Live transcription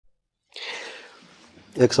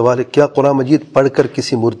ایک سوال ہے، کیا قرآن مجید پڑھ کر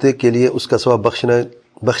کسی مردے کے لیے اس کا ثواب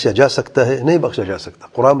بخشا جا سکتا ہے؟ نہیں بخشا جا سکتا۔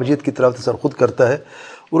 قرآن مجید کی تلاوت انسان خود کرتا ہے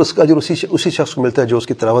اور اس کا اجر اسی شخص کو ملتا ہے جو اس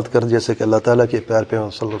کی تلاوت کر، جیسے کہ اللہ تعالیٰ کے پیار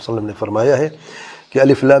پیغمبر صلی اللہ علیہ وسلم نے فرمایا ہے کہ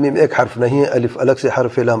الف لام میم ایک حرف نہیں ہے، الف الگ سے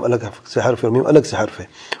حرف ہے، لام الگ سے حرف ہے، میم الگ سے حرف ہے،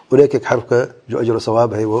 اور ایک ایک حرف کا جو اجر و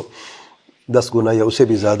ثواب ہے وہ 10 گنا یا اسے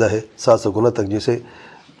بھی زیادہ ہے، 700 گنا تک، جسے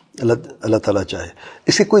اللہ تعالیٰ چاہے۔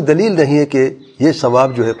 اس کی کوئی دلیل نہیں ہے کہ یہ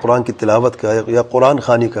ثواب جو ہے قرآن کی تلاوت کا یا قرآن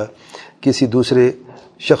خوانی کا کسی دوسرے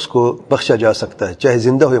شخص کو بخشا جا سکتا ہے، چاہے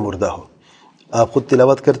زندہ ہو یا مردہ ہو۔ آپ خود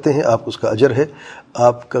تلاوت کرتے ہیں، آپ اس کا اجر ہے۔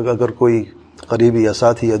 آپ کا اگر کوئی قریبی یا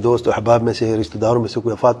ساتھی یا دوست و احباب میں سے، رشتہ داروں میں سے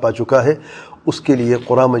کوئی وفات پا چکا ہے، اس کے لیے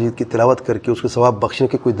قرآن مجید کی تلاوت کر کے اس کو ثواب بخشنے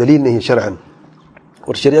کی کوئی دلیل نہیں شرعاً،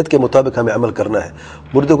 اور شریعت کے مطابق ہمیں عمل کرنا ہے۔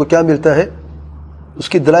 مردے کو کیا ملتا ہے؟ اس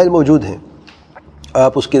کی دلائل موجود ہیں،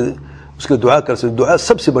 آپ اس کے دعا کر سکتے۔ دعا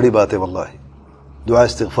سب سے بڑی بات ہے واللہ، دعا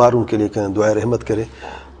استغفار ان کے لیے کریں، دعا رحمت کریں،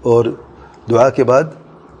 اور دعا کے بعد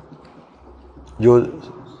جو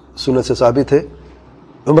سنت سے ثابت ہے،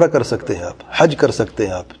 عمرہ کر سکتے ہیں، آپ حج کر سکتے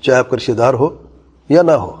ہیں، آپ چاہے آپ کا رشتہ دار ہو یا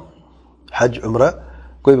نہ ہو، حج عمرہ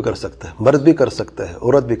کوئی بھی کر سکتا ہے، مرد بھی کر سکتا ہے،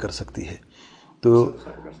 عورت بھی کر سکتی ہے۔ تو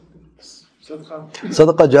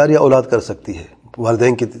صدقہ جاریہ اولاد کر سکتی ہے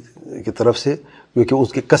والدین کی طرف سے، کیونکہ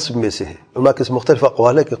اس کے کسب میں سے ہے۔ علماء کے مختلف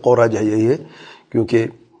اقوال ہے کہ قول راجح یہی ہے، کیونکہ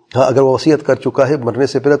ہاں اگر وہ وصیت کر چکا ہے مرنے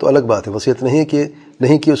سے پہلے تو الگ بات ہے، وصیت نہیں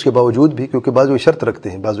کی اس کے باوجود بھی، کیونکہ بعض وہ شرط رکھتے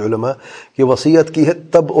ہیں بعض علماء کہ وصیت کی ہے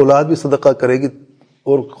تب اولاد بھی صدقہ کرے گی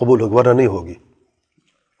اور قبول ہوگی، ورنہ نہیں ہوگی۔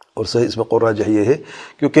 اور صحیح اس میں قول راجح یہ ہے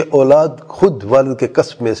کیونکہ اولاد خود والد کے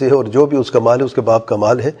کسب میں سے ہے، اور جو بھی اس کا مال ہے اس کے باپ کا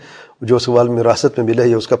مال ہے، جو اس کے والد میں وراثت میں ملا ہے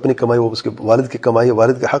یا اس کا اپنی کمائی، وہ اس کے والد کی کمائی ہے،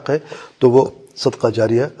 والد کا حق ہے، تو وہ صدقہ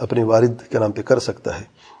جاریہ اپنے والد کے نام پہ کر سکتا ہے۔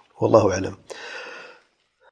 واللہ اعلم۔